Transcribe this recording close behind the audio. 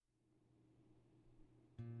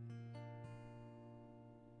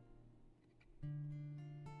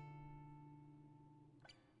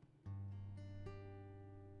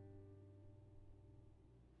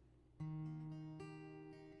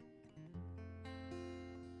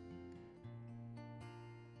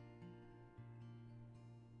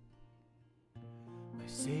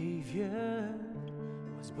Savior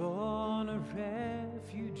was born a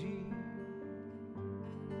refugee,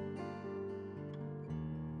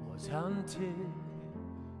 was hunted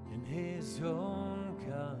in his own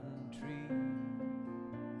country.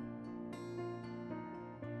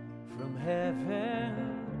 From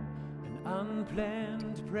heaven, an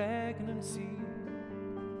unplanned pregnancy,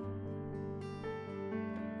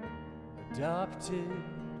 adopted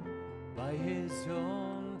by his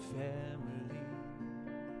own family.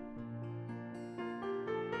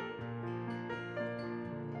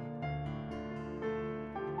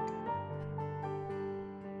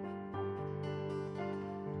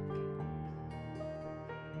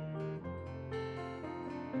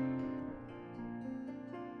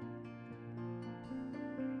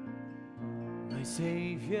 My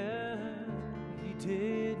Savior, he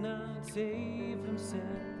did not save himself.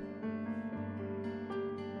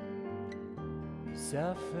 He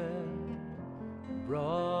suffered and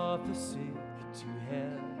brought the sick to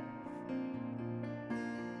health.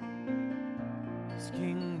 His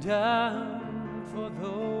kingdom for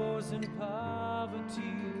those in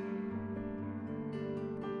poverty,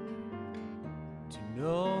 to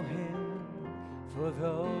know him for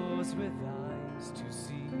those with eyes to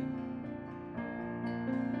see.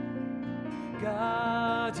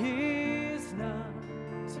 God is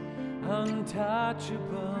not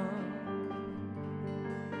untouchable.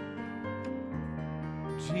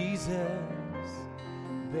 Jesus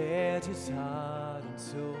bared his heart and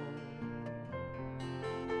soul.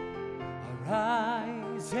 Our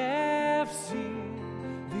eyes have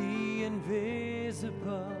seen the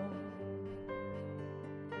invisible.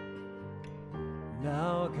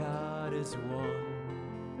 Now God is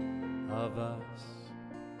one of us.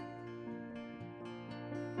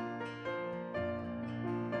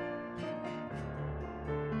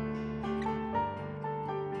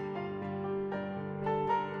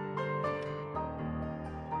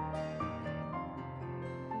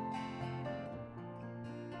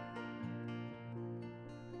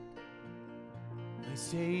 My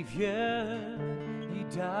Savior, he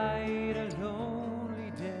died a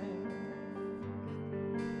lonely death,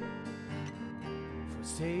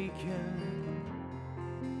 forsaken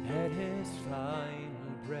at his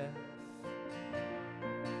final breath.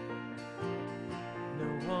 No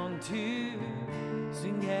one to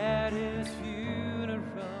sing at his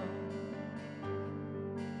funeral.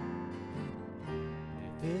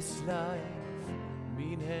 Did this life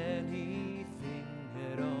mean anything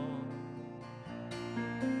at all?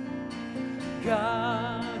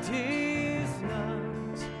 God is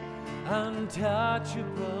not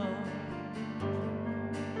untouchable.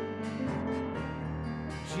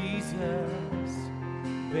 Jesus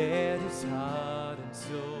bared his heart and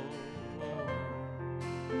soul.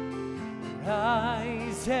 Our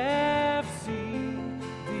eyes have seen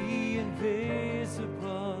the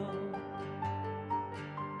invisible.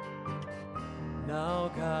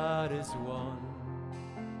 Now God is one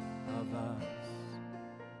of us.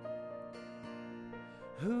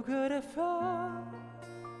 Who could have thought?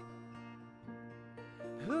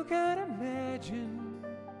 Who could imagine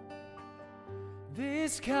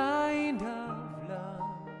this kind of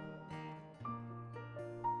love?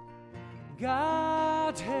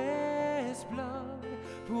 God has blood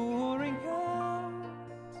pouring out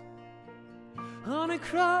on a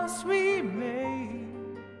cross we made.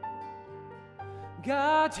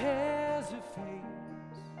 God has a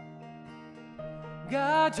face.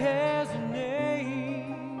 God has a name.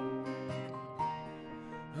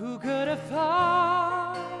 Who could have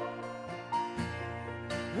thought?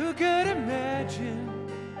 Who could imagine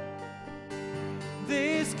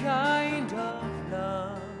this kind of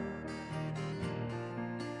love?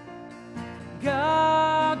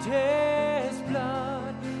 God has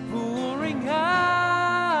blood pouring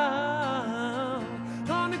out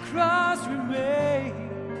on the cross we made.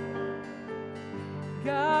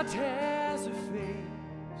 God has a face.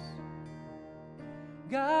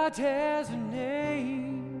 God has a name.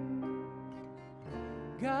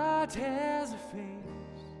 God has a face.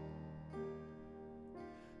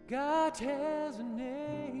 God has a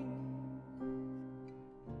name.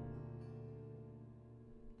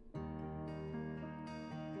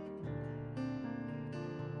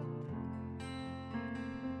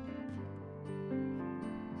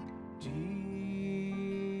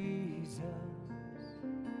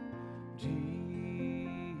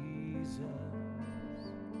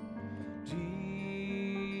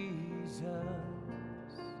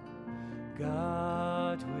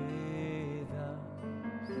 God with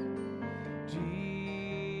us, Jesus,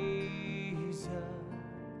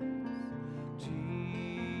 Jesus,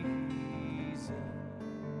 Jesus.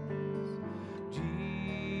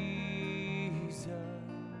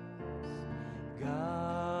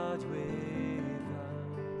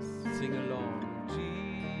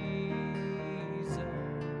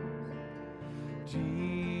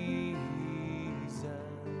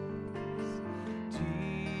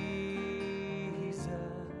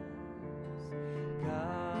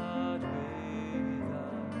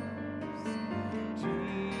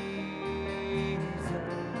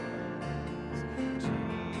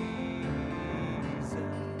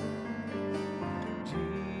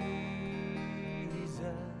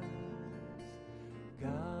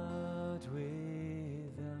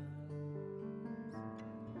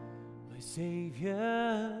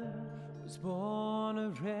 Savior was born a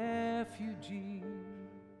refugee.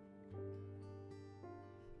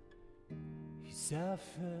 He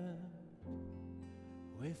suffered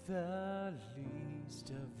with the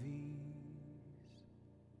least of these.